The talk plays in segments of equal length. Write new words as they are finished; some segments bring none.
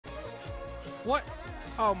What?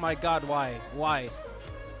 Oh my god, why? Why?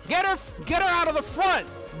 Get her out of the front!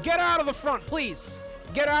 Get her out of the front, please!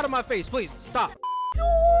 Get her out of my face, please, stop.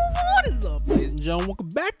 What is up, ladies and gentlemen? Welcome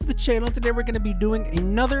back to the channel. Today we're going to be doing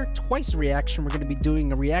another Twice reaction. We're going to be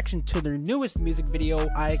doing a reaction to their newest music video,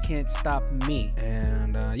 I Can't Stop Me.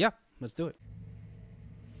 And yeah, let's do it.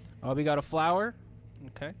 Oh, we got a flower.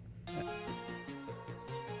 Okay.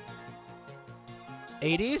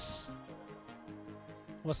 80s?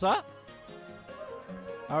 What's up?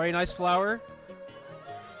 Alright, nice flower.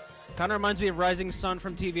 Kinda reminds me of Rising Sun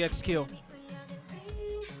from TVXQ.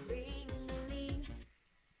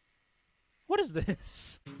 What is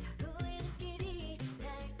this?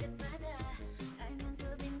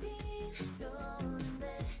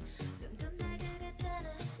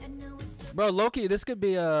 Bro, Loki, this could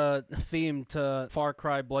be a theme to Far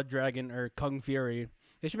Cry, Blood Dragon, or Kung Fury.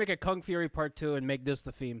 They should make a Kung Fury Part 2 and make this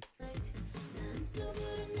the theme.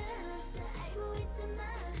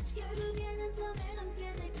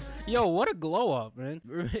 Yo, what a glow up, man.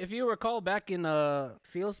 If you recall back in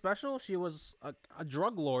Feel Special, she was a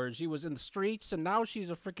drug lord. She was in the streets, and now she's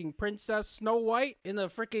a freaking Princess Snow White in the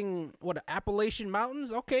freaking, what, Appalachian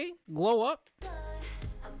Mountains? Okay, glow up.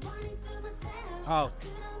 Oh,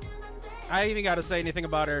 I ain't even gotta say anything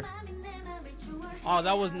about her. Oh,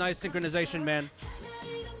 that was nice synchronization, man.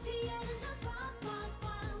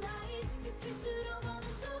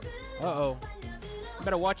 Uh-oh. You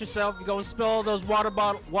better watch yourself. You go and spill those water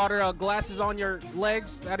glasses on your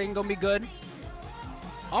legs. That ain't gonna be good.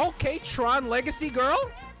 Okay, Tron Legacy girl.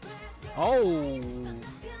 Oh,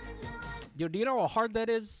 dude, do you know how hard that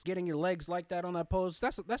is? Getting your legs like that on that pose.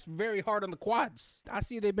 That's very hard on the quads. I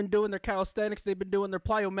see they've been doing their calisthenics. They've been doing their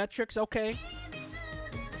plyometrics. Okay.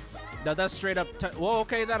 Now that's straight up. Whoa.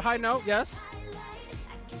 Okay, that high note. Yes.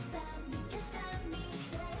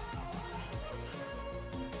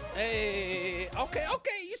 Hey, okay,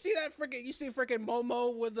 you see that freaking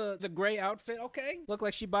Momo with the gray outfit, okay? Look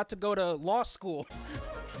like she about to go to law school.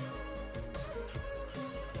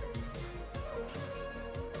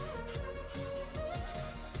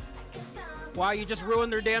 Wow, you just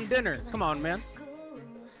ruined their damn dinner. Come on, man.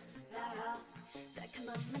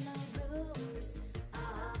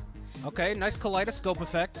 Okay, nice kaleidoscope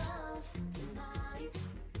effect.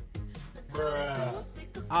 Bruh.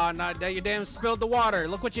 Ah, nah, you damn spilled the water.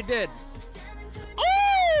 Look what you did. Oh!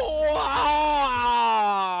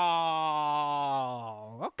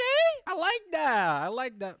 Okay. I like that. I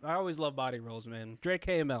like that. I always love body rolls, man. Drake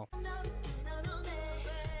KML.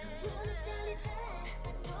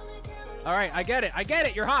 All right, I get it. I get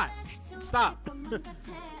it. You're hot. Stop.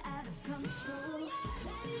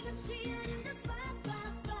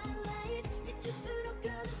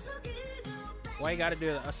 Why you gotta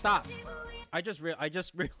do that? Stop. I just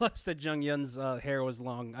realized that Jung Yun's hair was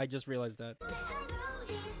long. I just realized that.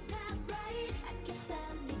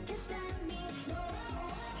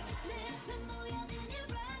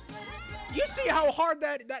 You see how hard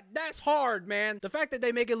that's hard, man. The fact that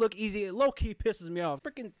they make it look easy, it low-key pisses me off.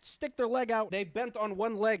 Freaking stick their leg out. They bent on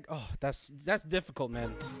one leg. Oh, that's difficult,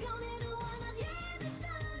 man.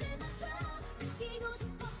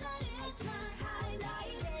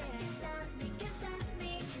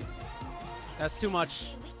 That's too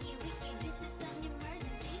much.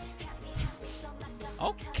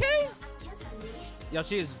 Okay. Yo,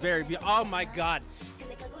 she is very beautiful. Oh my god.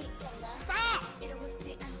 Stop!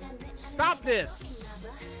 Stop this!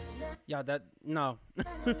 Yeah, no.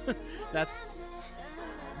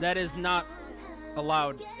 that is not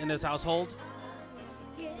allowed in this household.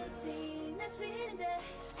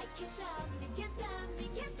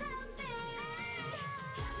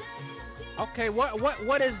 Okay,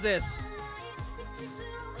 what is this?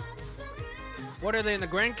 What are they in the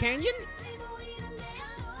Grand Canyon?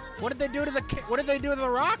 What did they do to the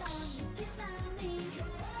rocks?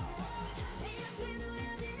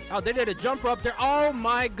 Oh, they did a jump up there. Oh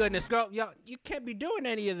my goodness, girl. Yo, you can't be doing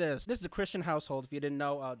any of this. This is a Christian household, if you didn't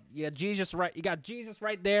know. You got Jesus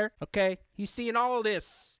right there. Okay, he's seeing all of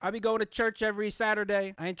this. I be going to church every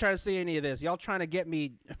Saturday. I ain't trying to see any of this. Y'all trying to get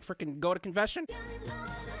me freaking go to confession?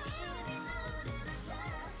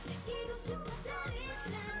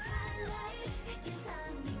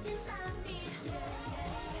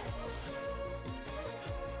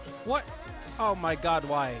 What? Oh my god,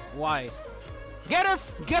 why? Why? Get her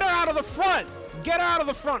out of the front! Get her out of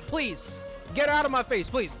the front, please! Get her out of my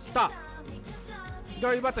face, please! Stop!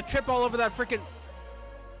 Girl, you about to trip all over that freaking...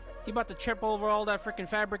 You about to trip over all that freaking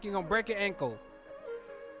fabric, you're gonna break your ankle.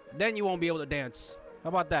 Then you won't be able to dance. How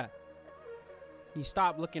about that? Can you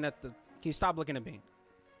stop looking at me?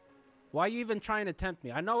 Why are you even trying to tempt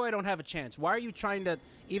me? I know I don't have a chance. Why are you trying to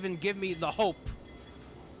even give me the hope?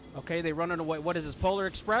 Okay, they running away. What is this, Polar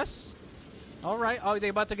Express? All right. Oh, they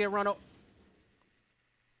about to get run over.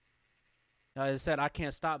 I said I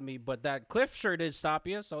can't stop me, but that cliff sure did stop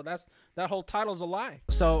you, so that whole title's a lie.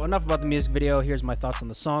 So enough about the music video. Here's my thoughts on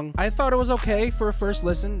the song. I thought it was okay for a first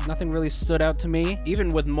listen. Nothing really stood out to me.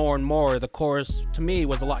 Even with More and More, the chorus to me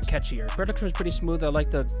was a lot catchier. Production was pretty smooth. I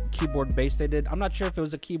like the keyboard bass they did. I'm not sure if it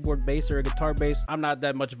was a keyboard bass or a guitar bass. I'm not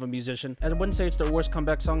that much of a musician. I wouldn't say it's their worst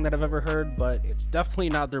comeback song that I've ever heard, but it's definitely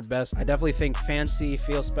not their best. I definitely think Fancy,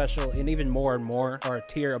 Feel Special, and even More and More are a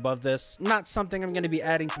tier above this. Not something I'm going to be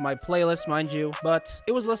adding to my playlist, mind you, but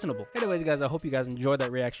it was listenable. Anyways, guys, I hope you guys enjoyed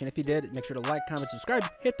that reaction. If you did, make sure to like, comment, subscribe,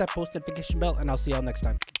 hit that post notification bell, and I'll see y'all next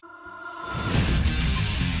time.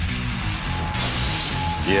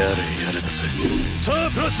 やれやれだぜ。さ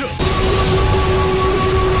あプラシラ。お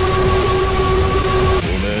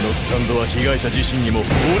めえのスタンドは被害者自身にも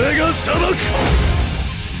俺が裁く。